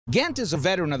Ghent is a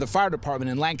veteran of the fire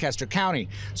department in Lancaster County,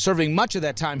 serving much of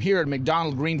that time here at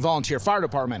McDonald Green Volunteer Fire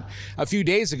Department. A few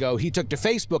days ago, he took to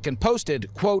Facebook and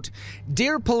posted, quote,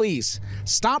 "Dear police,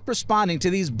 stop responding to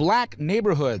these black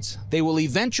neighborhoods. They will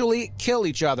eventually kill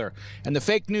each other, and the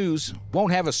fake news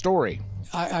won't have a story."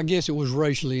 I guess it was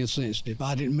racially insensitive.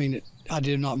 I didn't mean it. I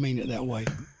did not mean it that way.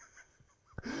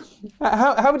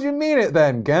 How would you mean it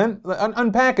then, Ghent?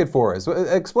 Unpack it for us.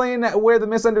 Explain where the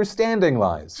misunderstanding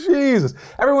lies. Jesus.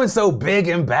 Everyone's so big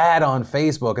and bad on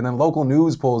Facebook, and then local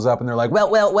news pulls up and they're like, well,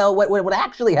 what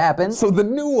actually happened? So the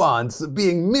nuance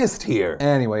being missed here.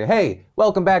 Anyway, hey,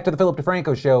 welcome back to the Philip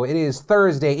DeFranco Show. It is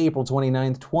Thursday, April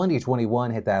 29th,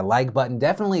 2021. Hit that like button.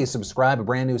 Definitely subscribe, a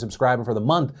brand new subscriber for the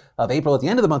month of April. At the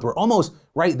end of the month, we're almost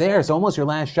right there, so almost your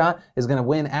last shot is gonna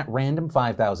win at random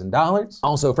 $5,000.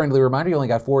 Also, friendly reminder, you only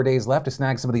got 4 days left to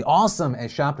snag some of the awesome at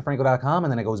shopdefranco.com,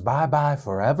 and then it goes bye-bye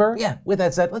forever. Yeah, with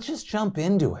that said, let's just jump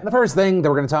into it. And the first thing that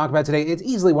we're gonna talk about today, it's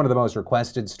easily one of the most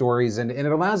requested stories, and it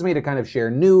allows me to kind of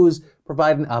share news,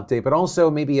 provide an update, but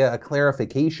also maybe a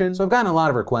clarification. So I've gotten a lot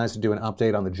of requests to do an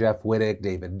update on the Jeff Wittek,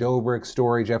 David Dobrik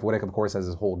story. Jeff Wittek, of course, has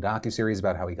his whole docuseries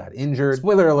about how he got injured.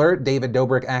 Spoiler alert, David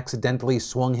Dobrik accidentally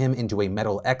swung him into a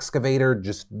metal excavator,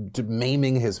 just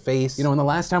maiming his face. You know, and the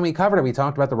last time we covered it, we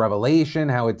talked about the revelation,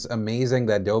 how it's amazing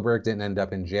that Dobrik didn't end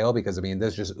up in jail because, I mean,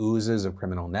 this just oozes of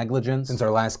criminal negligence. Since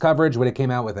our last coverage, Wittek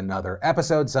came out with another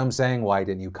episode, some saying, why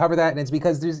didn't you cover that? And it's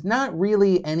because there's not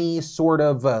really any sort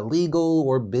of legal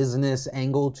or business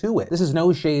angle to it. This is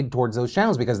no shade towards those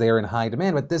channels because they are in high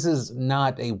demand, but this is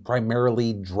not a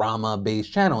primarily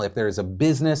drama-based channel. If there's a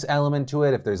business element to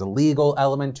it, if there's a legal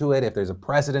element to it, if there's a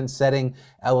precedent-setting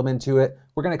element to it,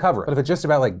 we're gonna cover it. But if it's just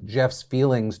about like Jeff's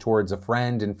feelings towards a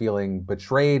friend and feeling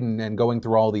betrayed and going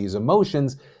through all these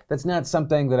emotions, that's not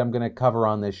something that I'm gonna cover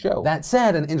on this show. That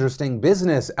said, an interesting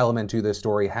business element to this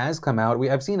story has come out.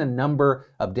 I've seen a number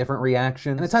of different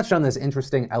reactions, and I touched on this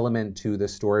interesting element to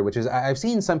this story, which is I've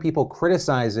seen some people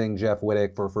criticizing Jeff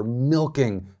Wittek for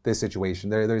milking this situation.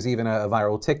 There's even a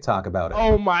viral TikTok about it.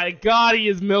 Oh my God, he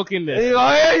is milking this.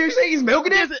 Oh yeah, you're saying he's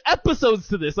milking it? There's episodes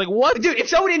to this. Like what? Dude, if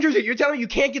someone injures you, you're telling me you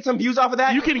can't get some views off of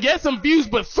that? You can get some views,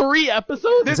 but 3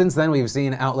 episodes? And since then, we've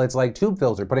seen outlets like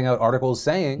TubeFilter putting out articles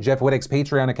saying Jeff Wittek's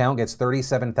Patreon account gets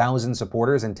 37,000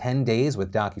 supporters in 10 days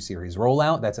with docuseries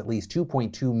rollout. That's at least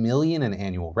 $2.2 million in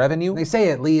annual revenue. They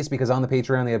say at least because on the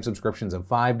Patreon they have subscriptions of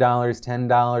 $5, $10,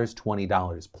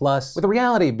 $20 plus. With the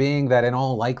reality being that in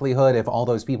all likelihood, if all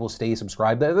those people stay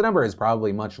subscribed, the number is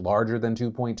probably much larger than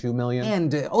 2.2 million.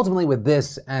 And ultimately with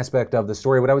this aspect of the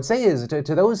story, what I would say is to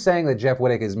those saying that Jeff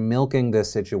Wittek is milking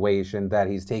this situation, that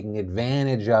he's taking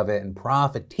advantage of it and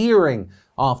profiteering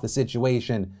off the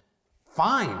situation,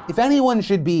 fine. If anyone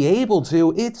should be able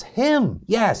to, it's him.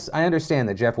 Yes, I understand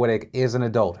that Jeff Wittek is an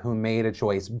adult who made a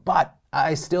choice, but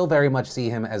I still very much see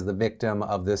him as the victim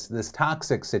of this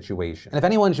toxic situation. And if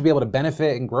anyone should be able to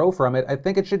benefit and grow from it, I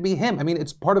think it should be him. I mean,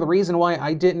 it's part of the reason why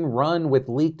I didn't run with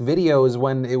leaked videos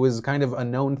when it was kind of a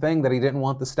known thing that he didn't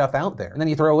want the stuff out there. And then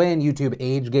you throw in YouTube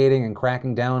age gating and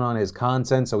cracking down on his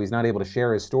content so he's not able to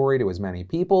share his story to as many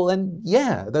people, and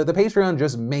yeah, the Patreon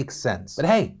just makes sense. But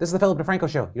hey, this is the Philip DeFranco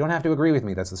Show. You don't have to agree with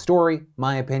me. That's the story,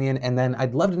 my opinion, and then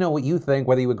I'd love to know what you think,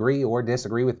 whether you agree or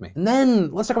disagree with me. And then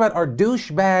let's talk about our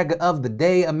douchebag of the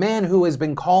day, a man who has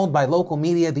been called by local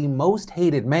media the most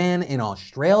hated man in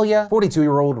Australia,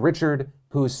 42-year-old Richard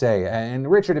Pusey. And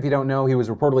Richard, if you don't know, he was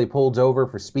reportedly pulled over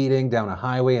for speeding down a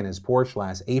highway in his Porsche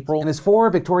last April. And as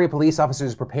 4 Victoria police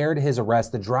officers prepared his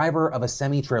arrest, the driver of a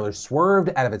semi-trailer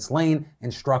swerved out of its lane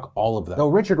and struck all of them. Though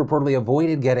Richard reportedly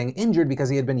avoided getting injured because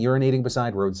he had been urinating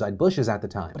beside roadside bushes at the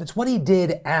time. But it's what he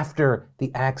did after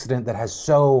the accident that has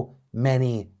so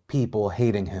many people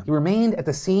hating him. He remained at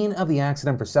the scene of the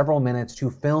accident for several minutes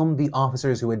to film the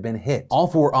officers who had been hit. All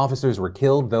 4 officers were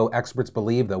killed, though experts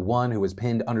believe that one who was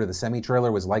pinned under the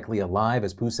semi-trailer was likely alive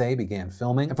as Pusey began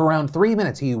filming. And for around 3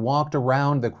 minutes, he walked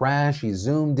around the crash, he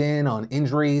zoomed in on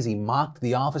injuries, he mocked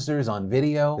the officers on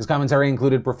video. His commentary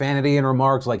included profanity and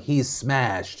remarks like, "He's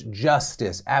smashed,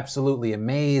 justice, absolutely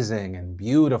amazing and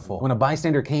beautiful." When a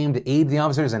bystander came to aid the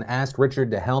officers and asked Richard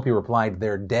to help, he replied,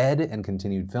 "They're dead," and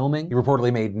continued filming. He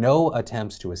reportedly made no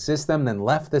attempts to assist them, then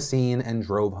left the scene and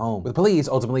drove home, with police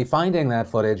ultimately finding that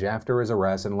footage after his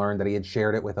arrest and learned that he had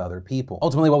shared it with other people.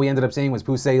 Ultimately, what we ended up seeing was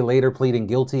Pusey later pleading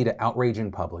guilty to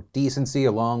outraging public decency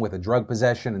along with a drug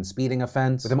possession and speeding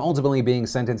offense, with him ultimately being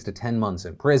sentenced to 10 months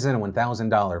in prison, a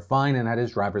 $1,000 fine, and had his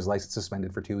driver's license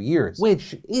suspended for 2 years,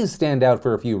 which is standout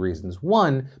for a few reasons.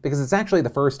 One, because it's actually the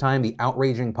first time the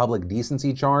outraging public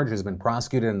decency charge has been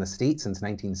prosecuted in the state since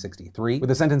 1963, with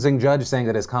the sentencing judge saying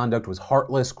that his conduct was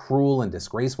heartless, ruthless, cruel, and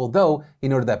disgraceful, though he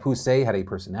noted that Poussey had a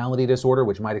personality disorder,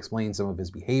 which might explain some of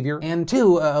his behavior. And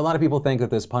two, a lot of people think that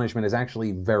this punishment is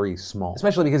actually very small,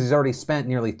 especially because he's already spent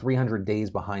nearly 300 days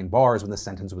behind bars when the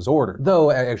sentence was ordered.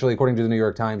 Though, actually, according to the New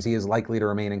York Times, he is likely to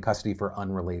remain in custody for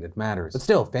unrelated matters. But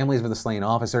still, families of the slain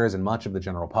officers and much of the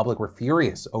general public were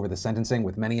furious over the sentencing,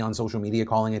 with many on social media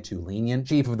calling it too lenient.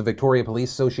 Chief of the Victoria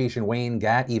Police Association, Wayne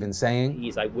Gatt, even saying, "He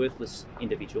is a worthless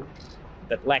individual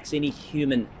that lacks any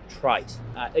human trait.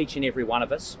 Each and every one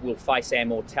of us will face our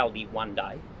mortality one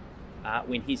day.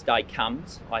 When his day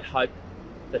comes, I hope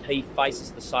that he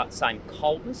faces the same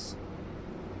coldness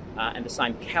and the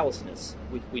same callousness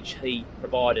with which he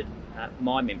provided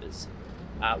my members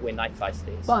when they face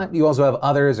theirs." But you also have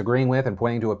others agreeing with and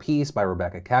pointing to a piece by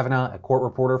Rebecca Kavanagh, a court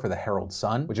reporter for the Herald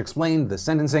Sun, which explained the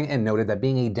sentencing and noted that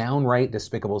being a downright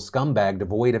despicable scumbag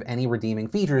devoid of any redeeming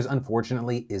features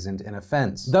unfortunately isn't an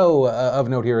offense. Though, of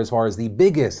note here as far as the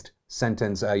biggest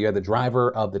sentence, you had the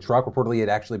driver of the truck reportedly had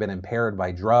actually been impaired by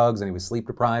drugs and he was sleep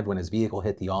deprived when his vehicle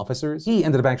hit the officers. He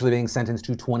ended up actually being sentenced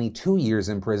to 22 years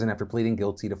in prison after pleading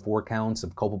guilty to 4 counts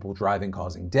of culpable driving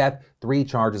causing death, 3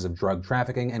 charges of drug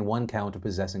trafficking, and 1 count of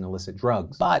possessing illicit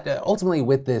drugs. But ultimately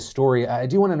with this story, I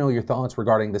do want to know your thoughts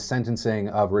regarding the sentencing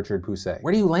of Richard Poussey.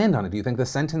 Where do you land on it? Do you think the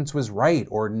sentence was right,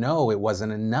 or no, it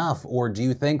wasn't enough, or do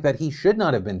you think that he should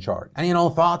not have been charged? Any and all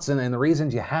thoughts and the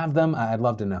reasons you have them, I'd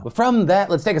love to know. But from that,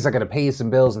 let's take a second to pay some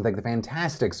bills and thank the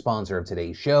fantastic sponsor of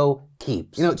today's show,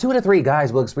 Keeps. You know, 2 out of 3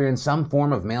 guys will experience some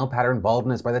form of male pattern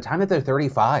baldness by the time that they're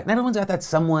 35. And everyone's got that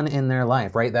someone in their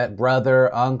life, right? That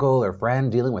brother, uncle, or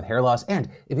friend dealing with hair loss. And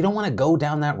if you don't want to go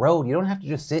down that road, you don't have to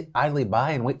just sit idly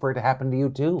by and wait for it to happen to you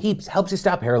too. Keeps helps you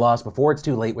stop hair loss before it's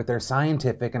too late with their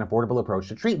scientific and affordable approach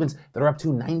to treatments that are up to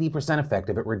 90%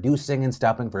 effective at reducing and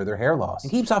stopping further hair loss. And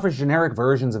Keeps offers generic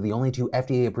versions of the only 2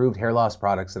 FDA-approved hair loss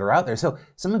products that are out there, so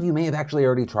some of you may have actually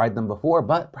already tried them before,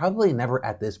 but probably never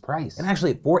at this price. And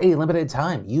actually, for a limited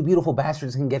time, you beautiful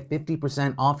bastards can get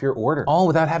 50% off your order, all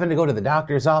without having to go to the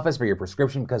doctor's office for your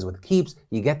prescription, because with Keeps,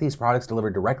 you get these products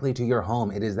delivered directly to your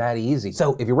home. It is that easy.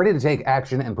 So if you're ready to take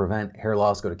action and prevent hair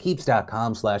loss, go to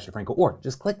keeps.com/DeFranco, or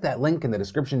just click that link in the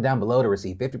description down below to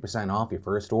receive 50% off your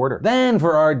first order. Then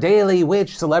for our daily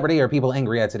which celebrity are people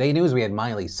angry at today news, we had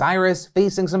Miley Cyrus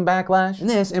facing some backlash. And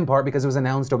this in part because it was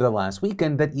announced over the last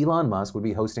weekend that Elon Musk would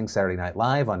be hosting Saturday Night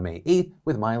Live on May 8th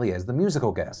with Miley as the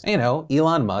musical guest. And you know,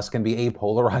 Elon Musk can be a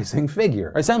polarizing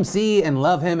figure. Or some see and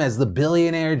love him as the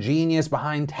billionaire genius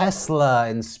behind Tesla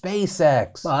and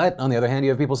SpaceX. But on the other hand,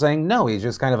 you have people saying, no, he's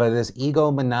just kind of this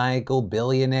egomaniacal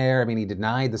billionaire. I mean, he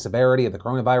denied the severity of the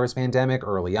coronavirus pandemic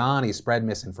early on. He spread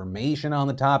misinformation on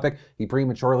the topic. He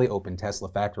prematurely opened Tesla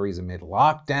factories amid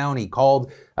lockdown. He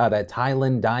called that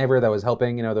Thailand diver that was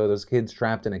helping, you know, those kids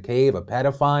trapped in a cave a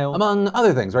pedophile, among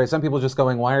other things, right? Some people just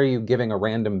going, why are you giving a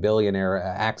random billionaire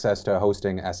access to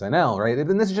hosting SNL, right?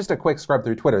 And this is just a quick scrub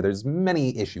through Twitter. There's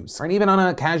many issues. Right? Even on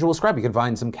a casual scrub, you can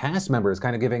find some cast members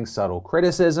kind of giving subtle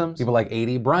criticisms. People like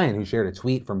A.D. Bryant, who shared a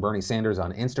tweet from Bernie Sanders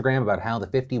on Instagram about how the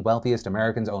 50 wealthiest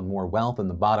Americans own more wealth than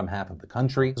the bottom half of the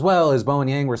country, as well as Bowen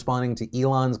Yang responding to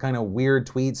Elon's kind of weird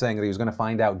tweet saying that he was going to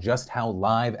find out just how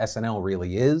live SNL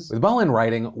really is. With Bowen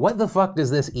writing, what the fuck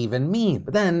does this even mean?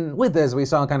 But then with this, we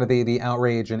saw kind of the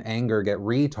outrage and anger get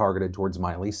retargeted towards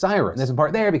Miley Cyrus. And this in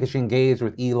part there because she engaged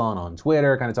with Elon on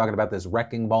Twitter, kind of talking about this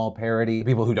wrecking ball parody.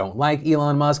 People who don't like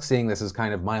Elon Musk seeing this as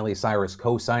kind of Miley Cyrus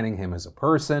co-signing him as a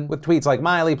person, with tweets like,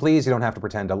 Miley, please, you don't have to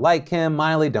pretend to like him.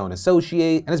 Miley, don't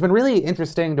associate. And it's been really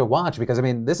interesting to watch because, I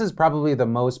mean, this is probably the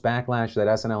most backlash that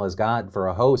SNL has got for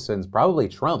a host since probably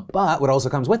Trump. But what also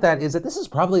comes with that is that this is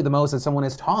probably the most that someone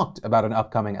has talked about an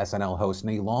upcoming SNL host in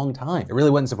a long time. It really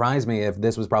wouldn't surprise me if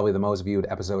this was probably the most viewed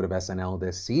episode of SNL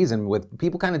this season, with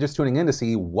people kind of just tuning in to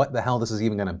see what the hell this is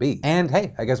even gonna be. And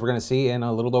hey, I guess we're gonna see in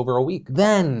a little over a week.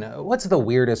 Then, what's the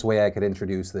weirdest way I could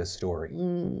introduce this story?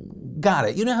 Got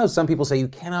it. You know how some people say you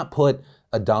cannot put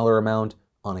a dollar amount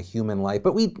on a human life,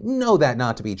 but we know that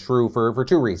not to be true for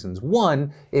 2 reasons.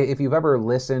 One, if you've ever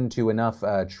listened to enough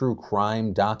true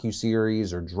crime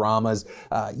docuseries or dramas,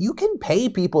 you can pay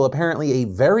people apparently a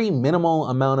very minimal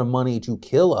amount of money to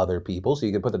kill other people, so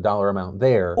you can put the dollar amount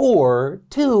there. Or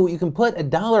 2, you can put a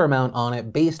dollar amount on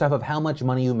it based off of how much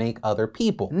money you make other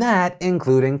people. And that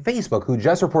including Facebook, who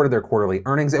just reported their quarterly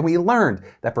earnings, and we learned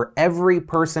that for every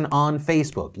person on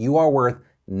Facebook, you are worth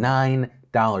 $9,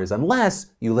 unless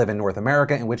you live in North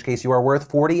America, in which case you are worth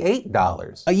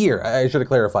 $48 a year. I should have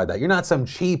clarified that. You're not some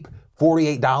cheap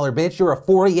 $48 bitch, you're a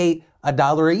 $48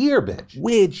 a year bitch,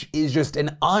 which is just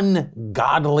an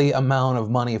ungodly amount of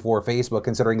money for Facebook,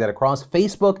 considering that across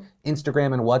Facebook,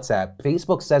 Instagram, and WhatsApp,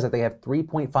 Facebook says that they have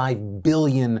 3.5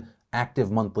 billion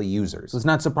active monthly users. So it's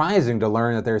not surprising to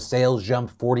learn that their sales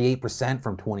jumped 48%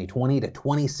 from 2020 to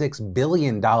 $26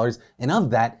 billion, and of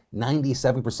that,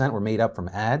 97% were made up from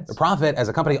ads. The profit as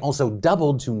a company also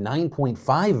doubled to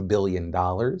 $9.5 billion.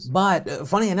 But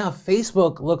funny enough,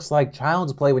 Facebook looks like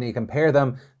child's play when you compare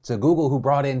them to Google, who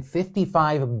brought in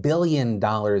 $55 billion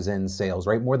in sales,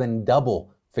 right? More than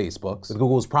double Facebook's, with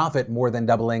Google's profit more than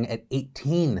doubling at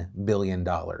 $18 billion.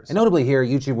 And notably here,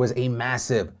 YouTube was a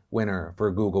massive winner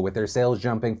for Google, with their sales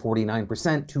jumping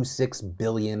 49% to $6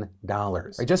 billion.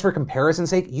 Right, just for comparison's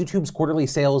sake, YouTube's quarterly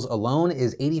sales alone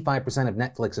is 85% of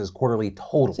Netflix's quarterly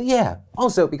total. So yeah,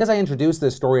 also, because I introduced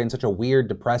this story in such a weird,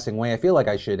 depressing way, I feel like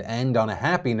I should end on a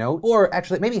happy note, or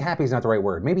actually, maybe happy is not the right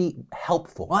word, maybe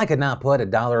helpful. While I could not put a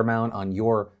dollar amount on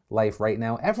your life right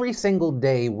now, every single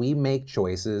day we make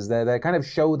choices that kind of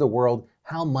show the world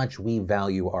how much we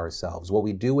value ourselves, what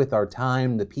we do with our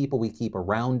time, the people we keep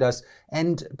around us,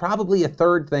 and probably a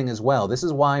third thing as well. This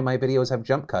is why my videos have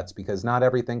jump cuts, because not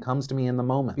everything comes to me in the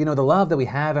moment. You know, the love that we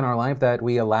have in our life that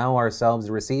we allow ourselves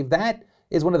to receive, that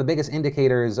is one of the biggest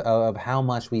indicators of how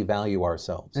much we value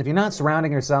ourselves. And if you're not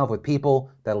surrounding yourself with people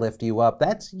that lift you up,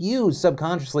 that's you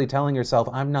subconsciously telling yourself,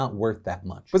 I'm not worth that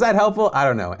much. Was that helpful? I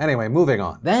don't know. Anyway, moving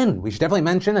on. Then, we should definitely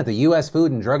mention that the US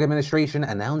Food and Drug Administration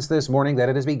announced this morning that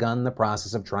it has begun the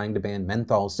process of trying to ban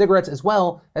menthol cigarettes as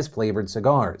well as flavored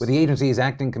cigars, with the agency's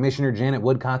acting commissioner Janet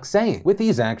Woodcock saying, with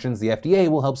these actions, the FDA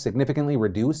will help significantly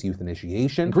reduce youth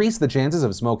initiation, increase the chances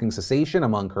of smoking cessation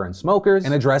among current smokers,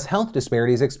 and address health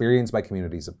disparities experienced by communities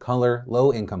of color,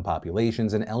 low-income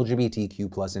populations, and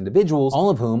LGBTQ+ individuals, all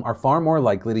of whom are far more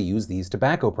likely to use these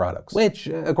tobacco products. Which,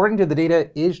 according to the data,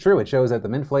 is true. It shows that the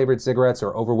mint-flavored cigarettes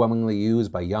are overwhelmingly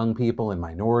used by young people and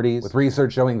minorities, with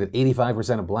research showing that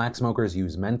 85% of black smokers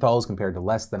use menthols compared to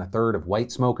less than a third of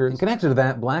white smokers. And connected to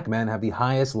that, black men have the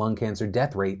highest lung cancer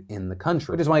death rate in the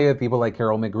country. Which is why you have people like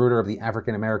Carol McGruder of the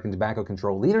African American Tobacco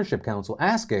Control Leadership Council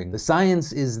asking, the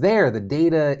science is there, the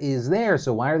data is there,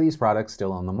 so why are these products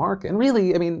still on the market? And really,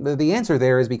 I mean, the answer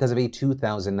there is because of a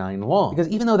 2009 law. Because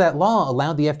even though that law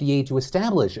allowed the FDA to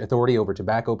establish authority over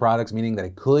tobacco products, meaning that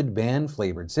it could ban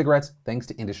flavored cigarettes, thanks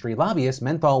to industry lobbyists,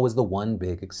 menthol was the one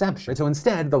big exception. Right, so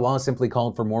instead, the law simply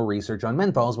called for more research on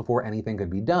menthols before anything could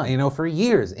be done. And, you know, for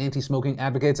years, anti-smoking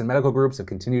advocates and medical groups have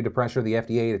continued to pressure the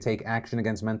FDA to take action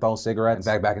against menthol cigarettes.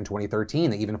 In fact, back in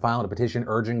 2013, they even filed a petition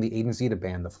urging the agency to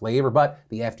ban the flavor, but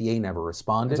the FDA never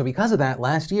responded. And so because of that,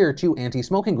 last year, 2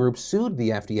 anti-smoking groups sued the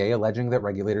FDA, alleging that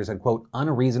regulators had, quote,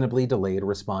 unreasonably delayed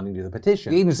responding to the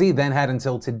petition. The agency then had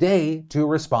until today to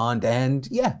respond, and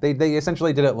yeah, they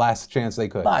essentially did it last chance they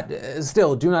could. But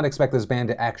still, do not expect this ban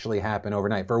to actually happen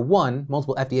overnight. For one,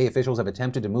 multiple FDA officials have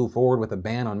attempted to move forward with a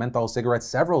ban on menthol cigarettes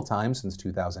several times since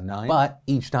 2009, but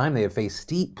each time they have faced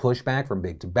steep pushback from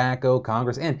big tobacco,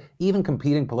 Congress, and even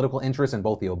competing political interests in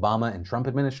both the Obama and Trump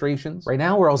administrations. Right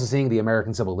now, we're also seeing the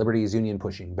American Civil Liberties Union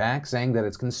pushing back, saying that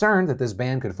it's concerned that this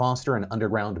ban could foster an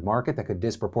underground market that could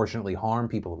disproportionately harm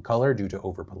people of color due to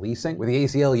over-policing, with the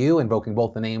ACLU invoking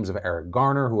both the names of Eric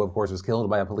Garner, who of course was killed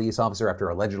by a police officer after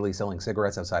allegedly selling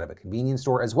cigarettes outside of a convenience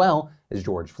store, as well as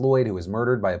George Floyd, who was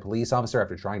murdered by a police officer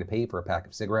after trying to pay for a pack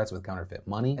of cigarettes with counterfeit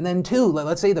money. And then 2,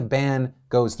 let's say the ban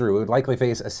goes through, it would likely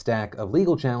face a stack of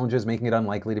legal challenges, making it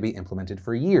unlikely to be implemented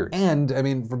for years. And, I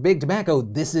mean, for big tobacco,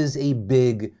 this is a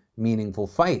big meaningful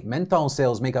fight. Menthol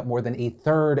sales make up more than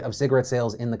 1/3 of cigarette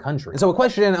sales in the country. And so a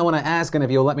question I want to ask, and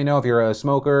if you'll let me know if you're a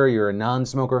smoker, you're a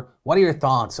non-smoker, what are your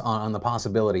thoughts on the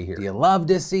possibility here? Do you love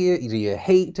to see it? Do you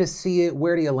hate to see it?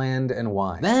 Where do you land and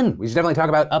why? Then we should definitely talk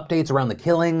about updates around the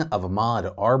killing of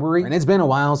Ahmaud Arbery. And it's been a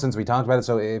while since we talked about it,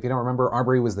 so if you don't remember,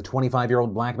 Arbery was the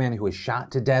 25-year-old black man who was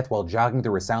shot to death while jogging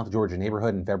through a South Georgia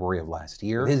neighborhood in February of last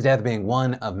year. His death being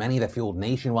one of many that fueled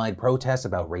nationwide protests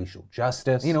about racial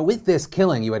justice. You know, with this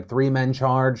killing, you had 3 men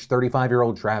charged: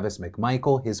 35-year-old Travis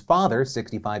McMichael, his father,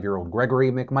 65-year-old Gregory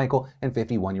McMichael, and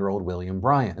 51-year-old William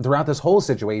Bryant. And throughout this whole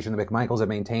situation, the McMichaels have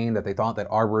maintained that they thought that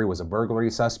Arbery was a burglary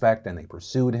suspect and they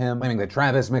pursued him, claiming that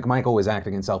Travis McMichael was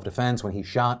acting in self-defense when he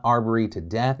shot Arbery to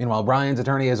death. Meanwhile, Bryant's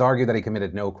attorney has argued that he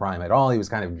committed no crime at all, he was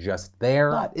kind of just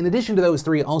there. But in addition to those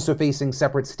 3 also facing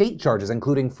separate state charges,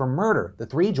 including for murder, the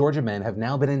 3 Georgia men have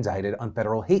now been indicted on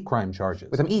federal hate crime charges,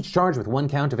 with them each charged with 1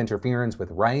 count of interference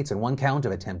with rights and 1 count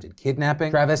of attempted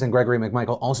kidnapping. Travis and Gregory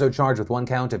McMichael also charged with 1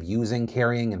 count of using,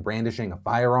 carrying, and brandishing a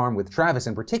firearm, with Travis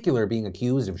in particular being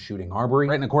accused of shooting Arbery.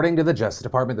 Right, and according According to the Justice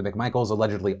Department, the McMichaels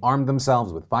allegedly armed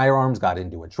themselves with firearms, got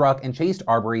into a truck, and chased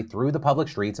Arbery through the public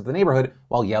streets of the neighborhood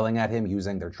while yelling at him,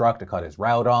 using their truck to cut his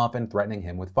route off, and threatening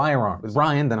him with firearms. With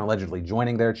Brian then allegedly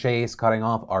joining their chase, cutting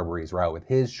off Arbery's route with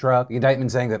his truck. The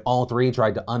indictment saying that all three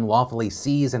tried to unlawfully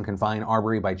seize and confine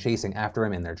Arbery by chasing after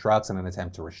him in their trucks in an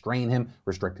attempt to restrain him,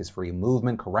 restrict his free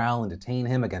movement, corral and detain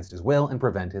him against his will, and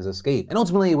prevent his escape. And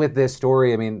ultimately with this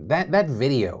story, I mean, that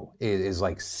video is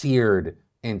like seared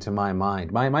into my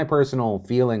mind. My personal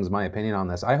feelings, my opinion on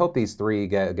this, I hope these three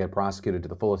get prosecuted to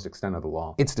the fullest extent of the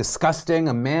law. It's disgusting.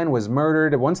 A man was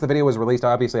murdered. Once the video was released,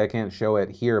 obviously I can't show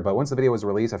it here, but once the video was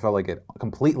released, I felt like it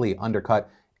completely undercut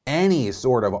any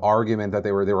sort of argument that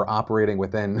they were operating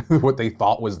within what they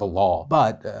thought was the law.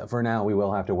 But for now, we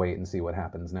will have to wait and see what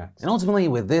happens next. And ultimately,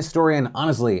 with this story, and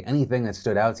honestly, anything that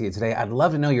stood out to you today, I'd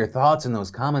love to know your thoughts in those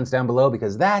comments down below,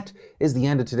 because that is the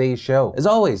end of today's show. As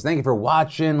always, thank you for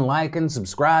watching, liking,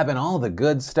 subscribing, all the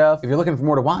good stuff. If you're looking for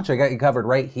more to watch, I got you covered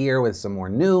right here with some more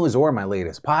news or my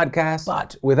latest podcast.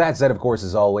 But with that said, of course,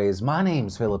 as always, my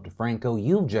name's Philip DeFranco.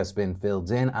 You've just been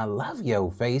filled in. I love yo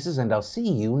faces, and I'll see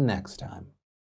you next time.